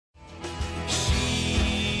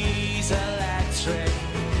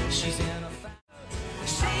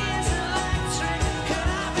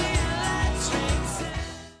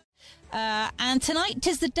And tonight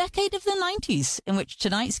 'tis the decade of the 90s in which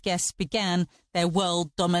tonight's guests began their world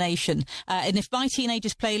domination. And if my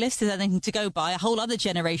teenager's playlist is anything to go by, a whole other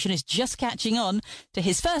generation is just catching on to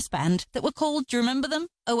his first band that were called, do you remember them?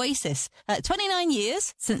 Oasis. 29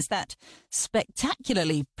 years since that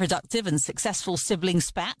spectacularly productive and successful sibling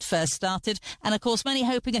spat first started. And of course, many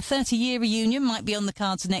hoping a 30-year reunion might be on the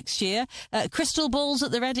cards next year. Crystal balls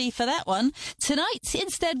at the ready for that one. Tonight,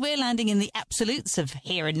 instead, we're landing in the absolutes of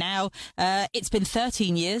here and now. It's been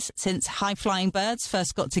 13 years since High Flying Birds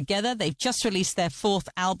first got together. They've just released their fourth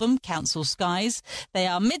album, Council Skies. They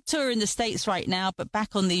are mid-tour in the States right now, but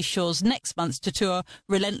back on these shores next month to tour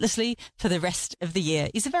relentlessly for the rest of the year.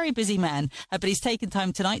 He's a very busy man, but he's taken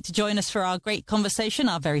time tonight to join us for our great conversation.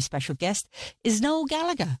 Our very special guest is Noel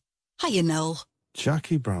Gallagher. Hiya, Noel.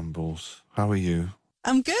 Jackie Brambles, how are you?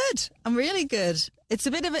 I'm good. I'm really good. It's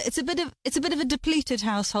a bit of a depleted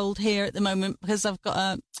household here at the moment because I've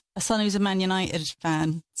got a son who's a Man United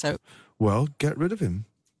fan. So, well, get rid of him.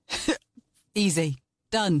 Easy.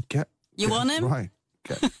 Done. You want him? Right.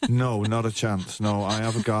 No, not a chance. No, I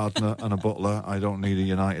have a gardener and a butler. I don't need a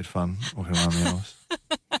United fan walking around the house.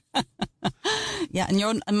 Yeah, and you're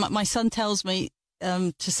on. And my son tells me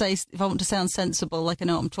to say, if I want to sound sensible, like I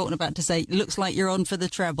know what I'm talking about, to say, looks like you're on for the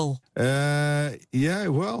treble. Yeah.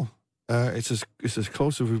 Well, it's as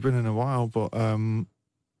close as we've been in a while, but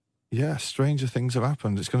yeah, stranger things have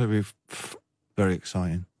happened. It's going to be very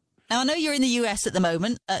exciting. Now, I know you're in the US at the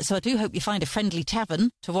moment, so I do hope you find a friendly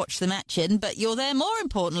tavern to watch the match in, but you're there more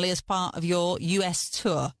importantly as part of your US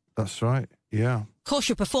tour. That's right, yeah. Of course,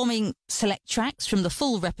 you're performing select tracks from the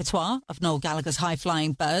full repertoire of Noel Gallagher's High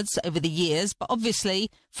Flying Birds over the years, but obviously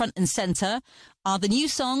front and centre are the new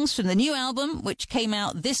songs from the new album, which came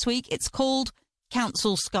out this week. It's called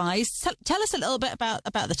Council Skies. Tell us a little bit about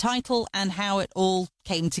the title and how it all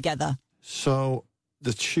came together. So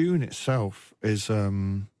the tune itself is...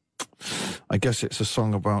 I guess it's a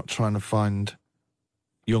song about trying to find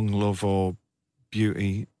young love or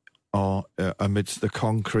beauty or amidst the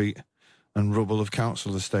concrete and rubble of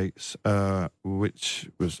council estates, which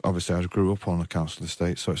was obviously I grew up on a council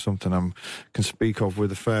estate, so it's something I can speak of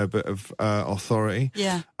with a fair bit of authority.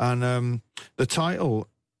 Yeah. And the title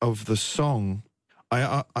of the song,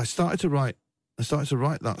 I started to write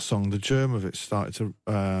that song. The germ of it started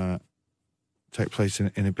to take place in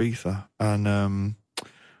Ibiza, and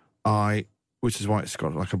which is why it's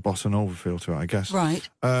got like a bossa nova feel to it, I guess. Right.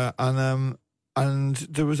 And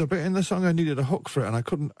there was a bit in the song I needed a hook for it, and I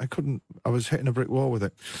couldn't. I was hitting a brick wall with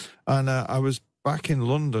it, and I was back in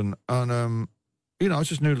London, and I was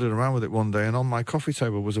just noodling around with it one day, and on my coffee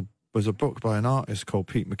table was a book by an artist called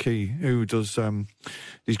Pete McKee, who does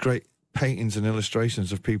these great paintings and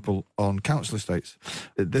illustrations of people on council estates.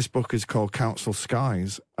 This book is called Council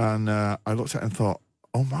Skies, and I looked at it and thought,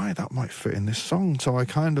 oh my, that might fit in this song. So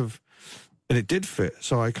and it did fit,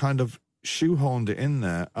 so I kind of shoehorned it in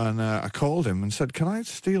there, and I called him and said, can I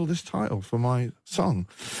steal this title for my song?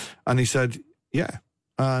 And he said, yeah.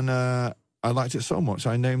 And I liked it so much,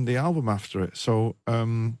 I named the album after it. So,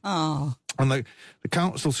 and like the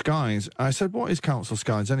Council Skies, I said, what is Council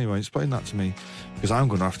Skies anyway? Explain that to me, because I'm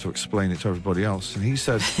going to have to explain it to everybody else. And he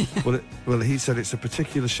said, he said it's a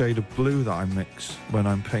particular shade of blue that I mix when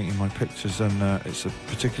I'm painting my pictures, and it's a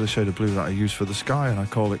particular shade of blue that I use for the sky, and I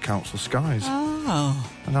call it Council Skies.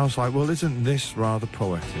 Oh. And I was like, well, isn't this rather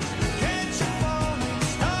poetic?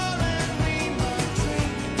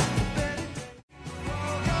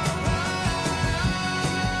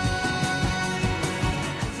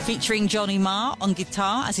 Featuring Johnny Marr on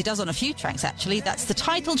guitar, as he does on a few tracks, actually. That's the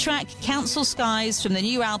title track, Council Skies, from the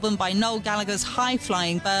new album by Noel Gallagher's High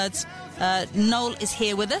Flying Birds. Noel is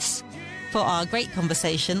here with us for our great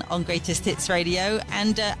conversation on Greatest Hits Radio.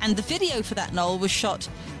 And the video for that, Noel, was shot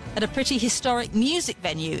at a pretty historic music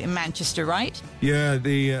venue in Manchester, right? Yeah,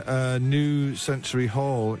 the New Century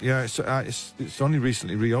Hall. Yeah, it's only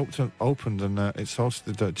recently reopened, and it's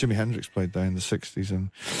hosted. Jimi Hendrix played there in the 60s, and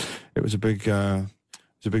it was a big...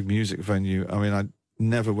 It's a big music venue. I mean, I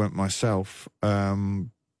never went myself,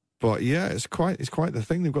 but yeah, it's quite the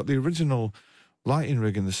thing. They've got the original lighting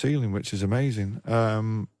rig in the ceiling, which is amazing.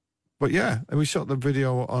 But yeah, and we shot the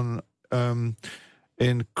video on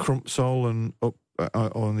in Crumpsall and up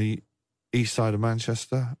on the east side of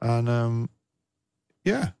Manchester, and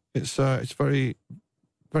yeah, it's very,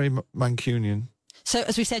 very Mancunian. So,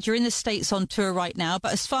 as we said, you're in the States on tour right now,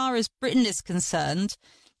 but as far as Britain is concerned,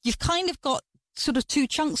 you've kind of got sort of two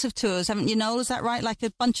chunks of tours, haven't you, Noel? Is that right? Like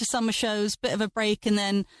a bunch of summer shows, bit of a break, and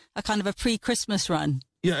then a kind of a pre-Christmas run.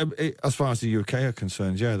 Yeah, as far as the UK are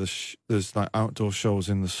concerned, yeah, there's like outdoor shows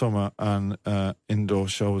in the summer and indoor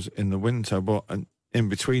shows in the winter. But in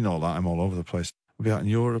between all that, I'm all over the place. I'll be out in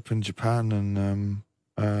Europe and Japan, and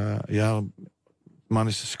I'll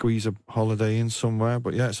manage to squeeze a holiday in somewhere.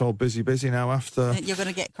 But yeah, it's all busy now after. You're going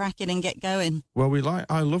to get cracking and get going. Well,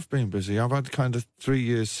 I love being busy. I've had kind of 3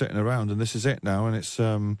 years sitting around, and this is it now. And it's,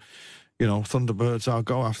 Thunderbirds, I'll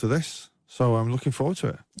go after this. So I'm looking forward to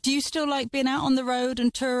it. Do you still like being out on the road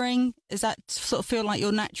and touring? Does that sort of feel like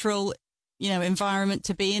your natural, environment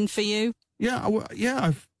to be in for you? Yeah,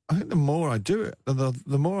 I think the more I do it,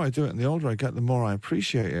 the more I do it and the older I get, the more I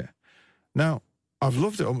appreciate it. Now, I've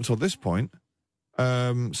loved it up until this point.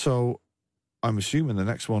 So I'm assuming the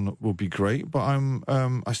next one will be great, but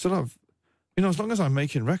I still have, as long as I'm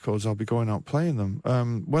making records, I'll be going out playing them.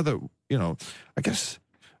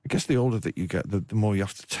 I guess the older that you get, the more you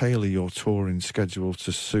have to tailor your touring schedule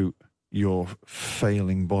to suit your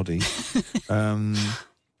failing body,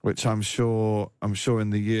 which I'm sure in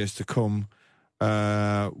the years to come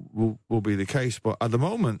will be the case. But at the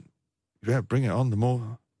moment, yeah, bring it on. The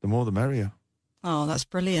more the merrier. Oh, that's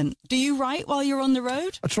brilliant. Do you write while you're on the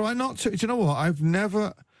road? I try not to. Do you know what?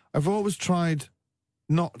 I've always tried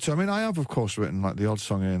not to. I mean, I have, of course, written like the odd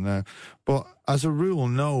song here and there, but as a rule,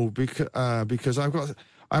 no, because I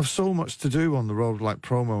have so much to do on the road, like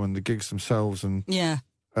promo and the gigs themselves, and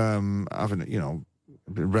having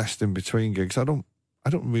rest in between gigs. I don't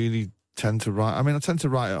really tend to write. I mean, I tend to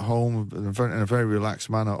write at home in a very relaxed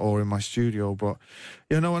manner or in my studio. But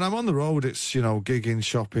when I'm on the road, it's gigging,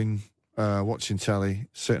 shopping, watching telly,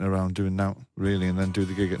 sitting around doing that really, and then do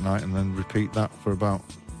the gig at night, and then repeat that for about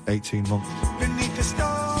 18 months. Beneath the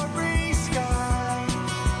starry sky.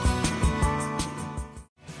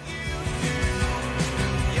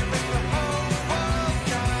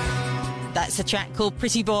 That's a track called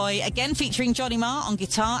Pretty Boy, again featuring Johnny Marr on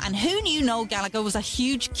guitar. And who knew Noel Gallagher was a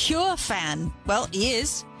huge Cure fan? Well, he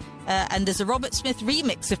is. And there's a Robert Smith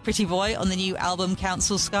remix of Pretty Boy on the new album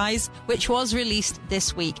Council Skies, which was released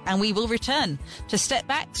this week. And we will return to step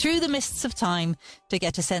back through the mists of time to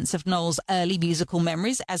get a sense of Noel's early musical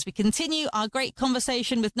memories as we continue our great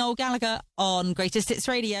conversation with Noel Gallagher on Greatest Hits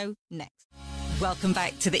Radio next. Welcome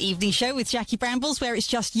back to the evening show with Jackie Brambles, where it's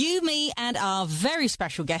just you, me, and our very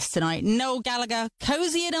special guest tonight, Noel Gallagher,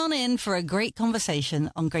 cozying on in for a great conversation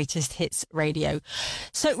on Greatest Hits Radio.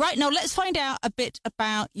 So, right now, let's find out a bit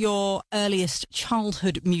about your earliest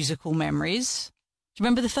childhood musical memories. Do you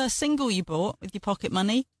remember the first single you bought with your pocket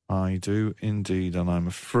money? I do indeed, and I'm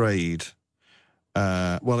afraid.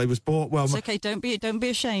 It was bought. Well, it's okay. Don't be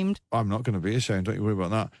ashamed. I'm not going to be ashamed. Don't you worry about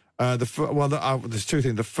that. There's two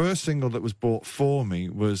things. The first single that was bought for me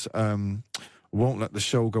was "Won't Let the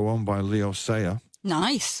Show Go On" by Leo Sayer.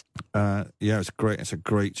 Nice. It's great. It's a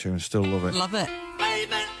great tune. Still love it. Love it.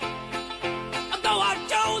 Baby, though I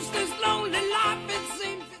chose this lonely life, it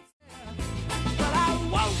seems but I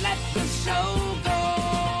won't let the show go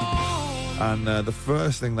on. And the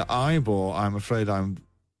first thing that I bought, I'm afraid I'm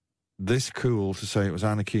this cool to say it was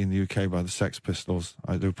 "Anarchy in the UK" by the Sex Pistols.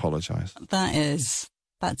 I do apologise.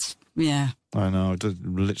 Yeah. I know, it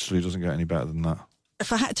literally doesn't get any better than that.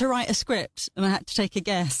 If I had to write a script and I had to take a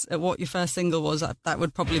guess at what your first single was, that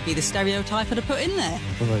would probably be the stereotype I'd have put in there.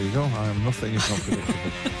 Well, there you go. I am nothing if not predictable.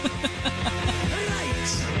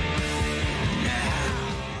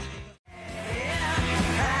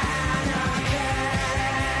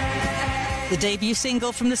 The debut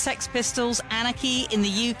single from the Sex Pistols, Anarchy in the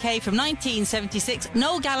UK from 1976,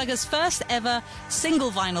 Noel Gallagher's first ever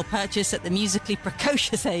single vinyl purchase at the musically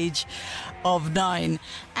precocious age of 9.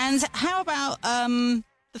 And how about the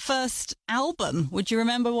first album? Would you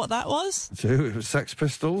remember what that was? I do. It was Sex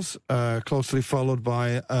Pistols, closely followed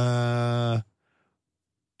by the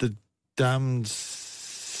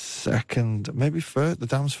Damned's the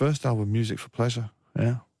Damned's first album, Music for Pleasure.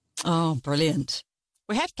 Yeah. Oh, brilliant.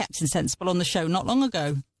 We had Captain Sensible on the show not long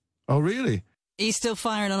ago. Oh, really? He's still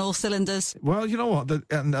firing on all cylinders. Well, you know what?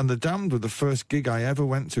 And the Damned were the first gig I ever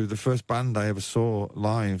went to, the first band I ever saw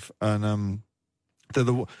live. And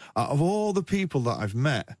out of all the people that I've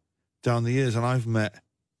met down the years, and I've met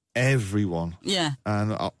everyone. Yeah.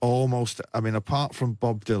 And apart from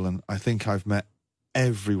Bob Dylan, I think I've met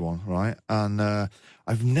everyone, right? And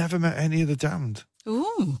I've never met any of the Damned.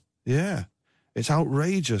 Ooh. Yeah. It's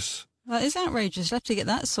outrageous. That is outrageous. You'll have to get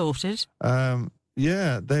that sorted. I'm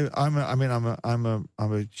a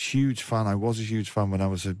huge fan. I was a huge fan when I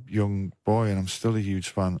was a young boy, and I'm still a huge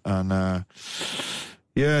fan. And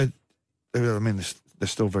they're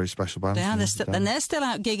still very special bands. They are. And they're still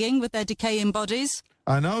out gigging with their decaying bodies.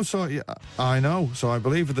 I know. So I know. So I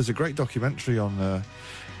believe there's a great documentary on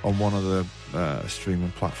one of the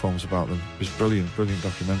streaming platforms about them. It's brilliant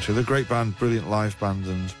documentary. They're a great band, brilliant live band,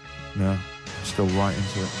 and still right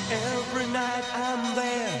into it. Every night I'm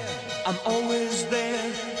there, I'm always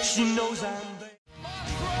there. She knows I'm there.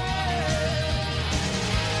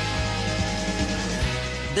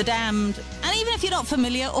 The Damned. And even if you're not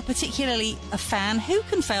familiar or particularly a fan, who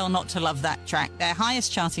can fail not to love that track? Their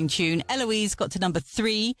highest charting tune, Eloise, got to number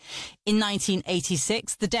 3 in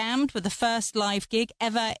 1986. The Damned were the first live gig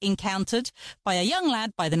ever encountered by a young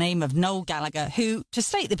lad by the name of Noel Gallagher, who, to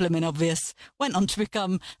state the blimmin' obvious, went on to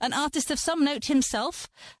become an artist of some note himself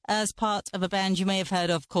as part of a band you may have heard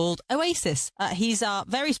of called Oasis. He's our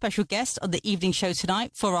very special guest on the evening show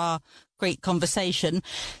tonight for our great conversation.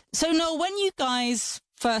 So, Noel, when you guys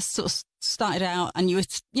first sort of started out and you were,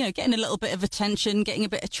 getting a little bit of attention, getting a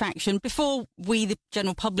bit of traction, before we, the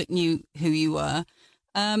general public, knew who you were,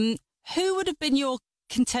 who would have been your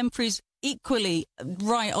contemporaries equally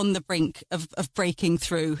right on the brink of breaking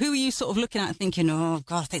through? Who were you sort of looking at thinking, oh,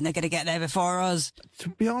 God, I think they're going to get there before us? To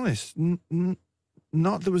be honest,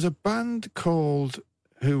 not. There was a band called,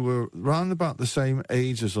 who were round about the same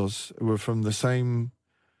age as us, who were from the same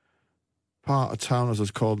part of town as us,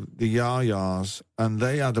 called the Yah-Yahs, and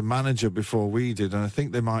they had a manager before we did, and I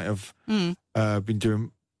think they might have been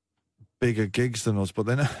doing bigger gigs than us, but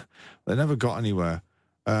they never got anywhere.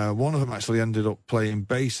 One of them actually ended up playing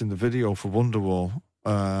bass in the video for Wonderwall,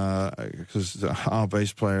 because our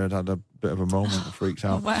bass player had a bit of a moment and freaked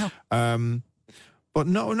out. Oh, wow. But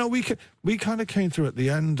no, we kind of came through at the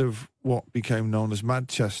end of what became known as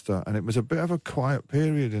Manchester, and it was a bit of a quiet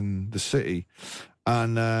period in the city,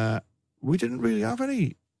 and we didn't really have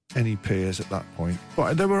any peers at that point.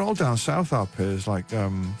 But they were all down south, our peers, like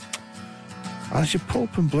actually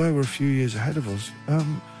Pulp and Blur were a few years ahead of us.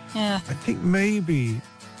 Yeah. I think maybe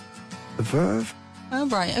the Verve. Oh,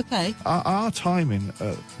 right, okay. Our timing,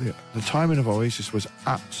 the timing of Oasis was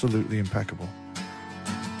absolutely impeccable,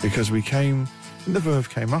 because the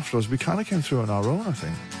Verve came after us. We kind of came through on our own, I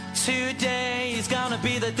think. Today is gonna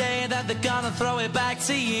be the day that they're gonna throw it back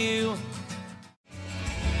to you.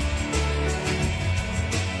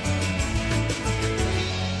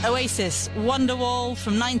 Oasis, Wonderwall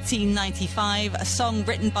from 1995, a song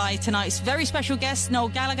written by tonight's very special guest, Noel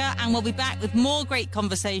Gallagher, and we'll be back with more great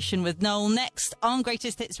conversation with Noel next on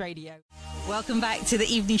Greatest Hits Radio. Welcome back to the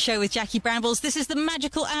evening show with Jackie Brambles. This is the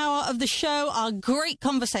magical hour of the show, our great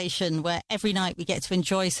conversation where every night we get to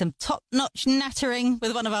enjoy some top-notch nattering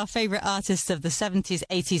with one of our favourite artists of the 70s,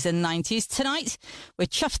 80s and 90s. Tonight, we're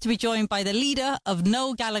chuffed to be joined by the leader of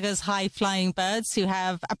Noel Gallagher's High Flying Birds, who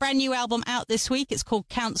have a brand new album out this week. It's called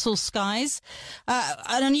Council Skies.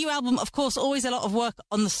 And a new album, of course, always a lot of work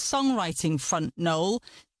on the songwriting front, Noel.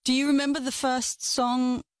 Do you remember the first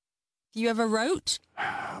song you ever wrote?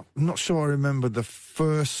 I'm not sure I remember the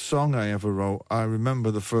first song I ever wrote. I remember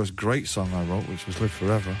the first great song I wrote, which was Live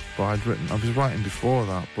Forever. But I was writing before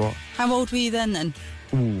that. But how old were you then?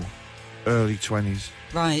 Ooh, early 20s.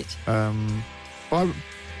 Right. But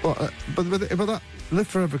that Live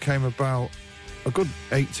Forever came about a good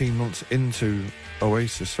 18 months into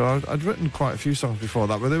Oasis. So I'd written quite a few songs before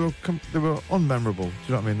that, but they were unmemorable. Do you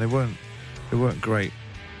know what I mean? They weren't great.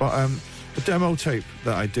 But the demo tape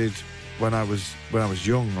that I did when I was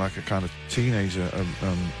young, like a kind of teenager,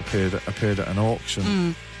 appeared at an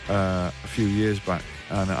auction a few years back,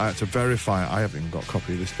 and I had to verify it. I haven't even got a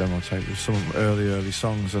copy of this demo tape. There's some early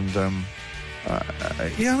songs, and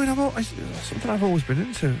yeah, I mean, something I've always been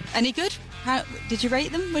into. Any good? How did you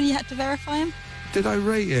rate them when you had to verify them? Did I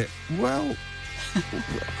rate it? Well,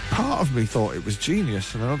 part of me thought it was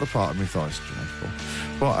genius, and another part of me thought it's dreadful.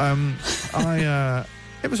 But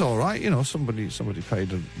it was all right, Somebody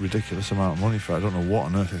paid a ridiculous amount of money for it. I don't know what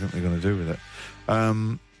on earth they think they're going to do with it.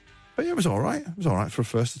 But yeah, it was all right. It was all right for a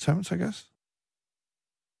first attempt, I guess.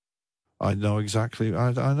 I know exactly.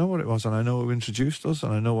 I know what it was, and I know who introduced us,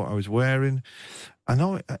 and I know what I was wearing. I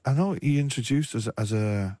know he introduced us as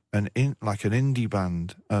an indie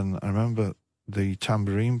band, and I remember the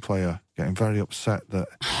tambourine player getting very upset that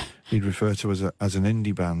he'd refer to us as an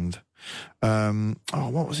indie band.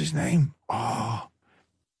 What was his name?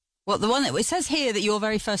 Well, the one that it says here that your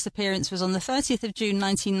very first appearance was on the 30th of June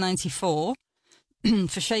 1994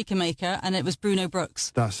 for Shaker Maker, and it was Bruno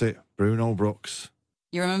Brooks. That's it, Bruno Brooks.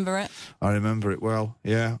 You remember it? I remember it well.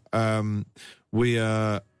 Yeah. I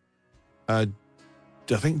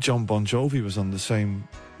think John Bon Jovi was on the same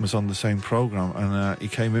program, and he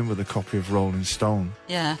came in with a copy of Rolling Stone.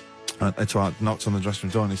 Yeah. And so I knocked on the dressing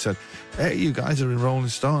room door, and he said, "Hey, you guys are in Rolling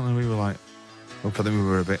Stone," and we were like, "Look, I think we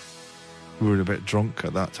were a bit drunk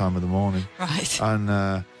at that time of the morning." Right.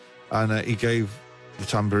 And he gave the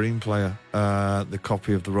tambourine player, the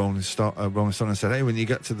copy of the Rolling Stone, and said, "Hey, when you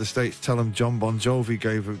get to the States, tell them John Bon Jovi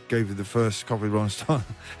gave you the first copy of Rolling Stone."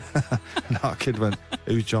 And our kid went,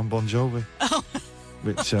 "Who's John Bon Jovi?"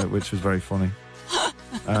 which was very funny.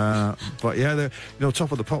 But yeah,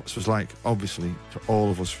 Top of the Pops was like, obviously, to all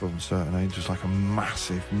of us from a certain age, was like a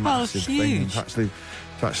massive thing. And to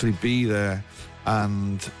actually be there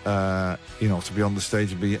and, to be on the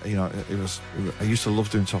stage and be, I used to love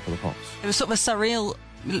doing Top of the Pops. It was sort of a surreal,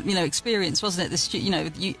 experience, wasn't it?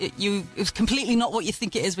 It was completely not what you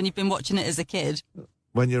think it is when you've been watching it as a kid.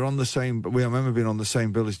 When you're on the same, I remember being on the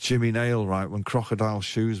same bill as Jimmy Nail, right? When Crocodile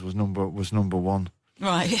Shoes was number one.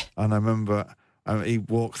 Right. And I remember he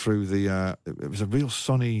walked through it was a real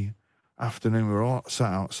sunny afternoon. We were all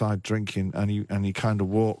sat outside drinking, and he kind of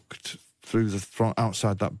walked through the front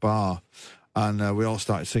outside that bar, and we all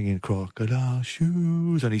started singing Crocodile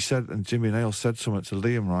Shoes. And Jimmy Nail said something to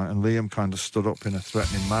Liam, right? And Liam kind of stood up in a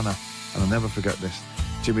threatening manner, and I'll never forget this.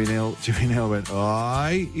 Jimmy Nail went,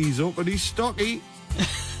 "Aye, he's up and he's stocky."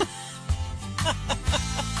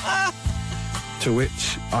 To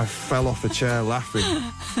which I fell off a chair laughing.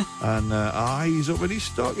 And, he's up and he's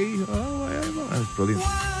stocky. Oh, yeah, that was brilliant.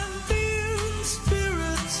 Wine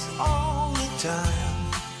spirits all the time.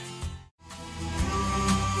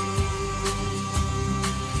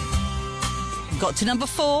 Got to number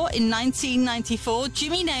 4 in 1994,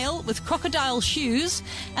 Jimmy Nail with Crocodile Shoes,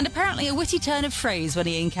 and apparently a witty turn of phrase when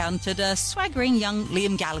he encountered a swaggering young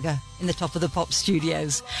Liam Gallagher in the Top of the Pop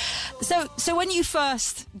studios. So when you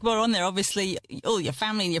first were on there, obviously all your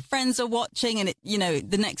family and your friends are watching, and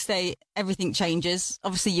the next day everything changes.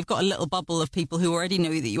 Obviously you've got a little bubble of people who already know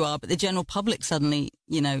that you are, but the general public suddenly,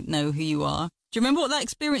 know who you are. Do you remember what that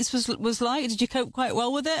experience was like? Did you cope quite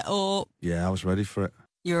well with it, or? Yeah, I was ready for it.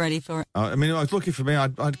 You were ready for it? I mean, it was lucky for me.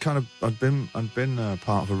 I'd been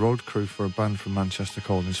part of a road crew for a band from Manchester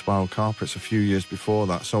called Inspiral Carpets a few years before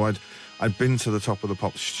that. So I'd been to the Top of the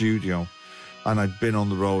Pop studio, and I'd been on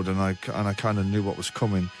the road, and I kind of knew what was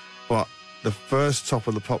coming. But the first Top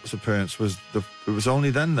of the Pops appearance it was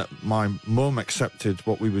only then that my mum accepted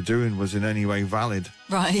what we were doing was in any way valid.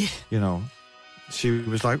 Right. She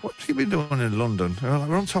was like, "What have you been doing in London?" And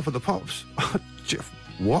we're on Top of the Pops.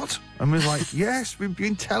 What? And we was like, "Yes, we've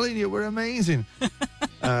been telling you we're amazing."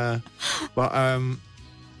 Well,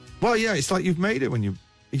 yeah, it's like you've made it when you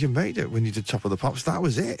did Top of the Pops. That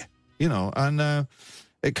was it, and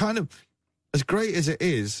it kind of, as great as it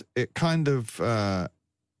is, it kind of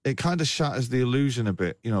shatters the illusion a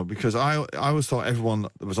bit, because I always thought everyone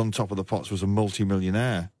that was on Top of the Pops was a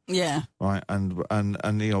multi-millionaire. Yeah. Right. And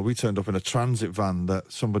we turned up in a transit van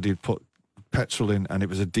that somebody had put petrol in, and it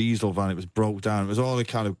was a diesel van. It was broke down. It was all a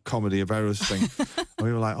kind of comedy of errors thing. And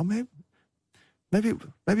we were like, "Oh, maybe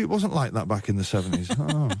it wasn't like that back in the 70s."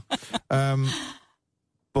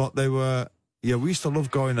 But they were, we used to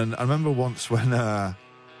love going. And I remember once when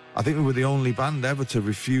I think we were the only band ever to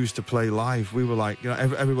refuse to play live. We were like,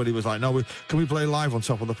 everybody was like, "No, can we play live on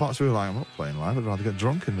Top of the Pops?" We were like, "I'm not playing live. I'd rather get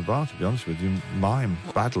drunk in the bar, to be honest with you, mime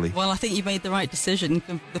badly." Well, I think you made the right decision.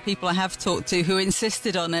 The people I have talked to who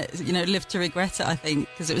insisted on it, lived to regret it, I think,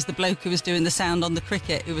 because it was the bloke who was doing the sound on the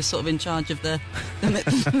cricket who was sort of in charge of the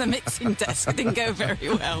mixing desk. It didn't go very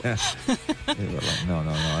well. Yeah. They were like, no,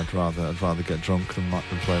 I'd rather get drunk than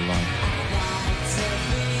play live.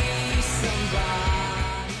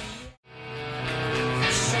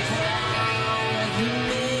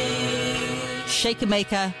 Shaker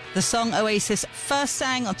Maker, the song Oasis first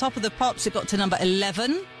sang on Top of the Pops. It got to number 11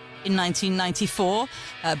 in 1994,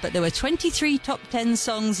 but there were 23 top 10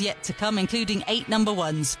 songs yet to come, including 8 number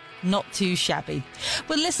ones. Not too shabby.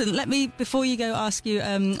 Well, listen, let me, before you go, ask you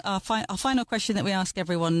our final question that we ask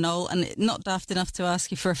everyone, Noel, and not daft enough to ask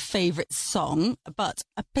you for a favourite song, but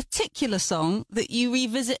a particular song that you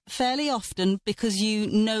revisit fairly often because you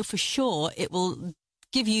know for sure it will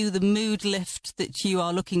give you the mood lift that you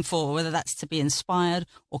are looking for, whether that's to be inspired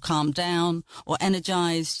or calm down or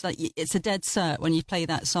energized. Like, it's a dead cert when you play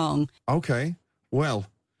that song. Okay, well,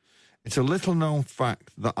 it's a little known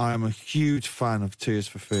fact that I am a huge fan of Tears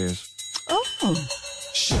for Fears. Oh.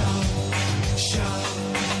 Shout,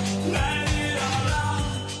 let it all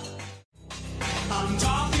out. I'm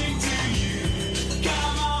talking to you,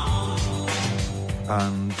 come on.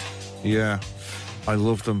 And yeah, I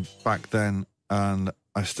loved them back then, and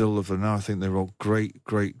I still love them now. I think they wrote great,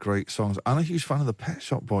 great, great songs. I'm a huge fan of the Pet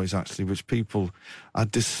Shop Boys, actually, which people are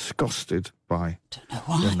disgusted by. Don't know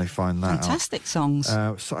why. When they find that Fantastic songs.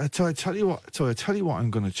 So I tell you what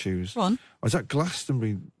I'm going to choose. Go on. I was at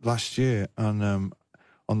Glastonbury last year, and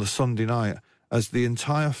on the Sunday night, as the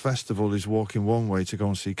entire festival is walking one way to go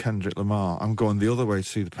and see Kendrick Lamar, I'm going the other way to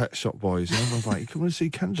see the Pet Shop Boys. And everyone's like, you come and see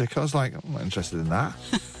Kendrick? I was like, I'm not interested in that.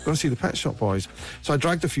 Go and see the Pet Shop Boys. So I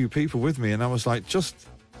dragged a few people with me, and I was like, just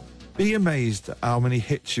be amazed at how many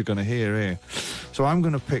hits you're going to hear here. So I'm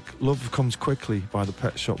going to pick Love Comes Quickly by the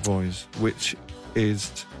Pet Shop Boys, which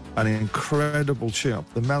is an incredible tune.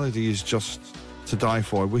 The melody is just to die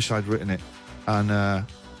for. I wish I'd written it. And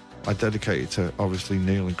I dedicate it to, obviously,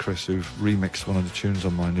 Neil and Chris, who've remixed one of the tunes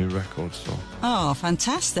on my new record. So, oh,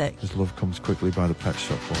 fantastic. This Love Comes Quickly by the Pet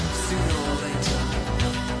Shop Boys. Sooner or later,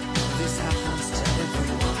 this happens to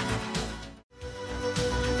everyone.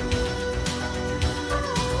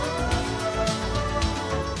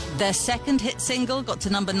 Their second hit single got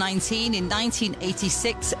to number 19 in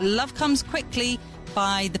 1986, Love Comes Quickly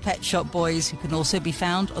by the Pet Shop Boys, who can also be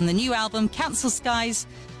found on the new album Council Skies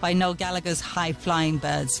by Noel Gallagher's High Flying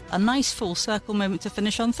Birds. A nice full circle moment to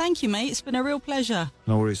finish on. Thank you, mate. It's been a real pleasure.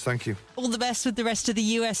 No worries. Thank you. All the best with the rest of the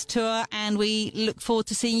US tour, and we look forward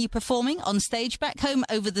to seeing you performing on stage back home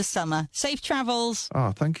over the summer. Safe travels.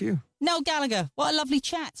 Ah, thank you. Noel Gallagher, what a lovely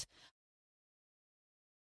chat.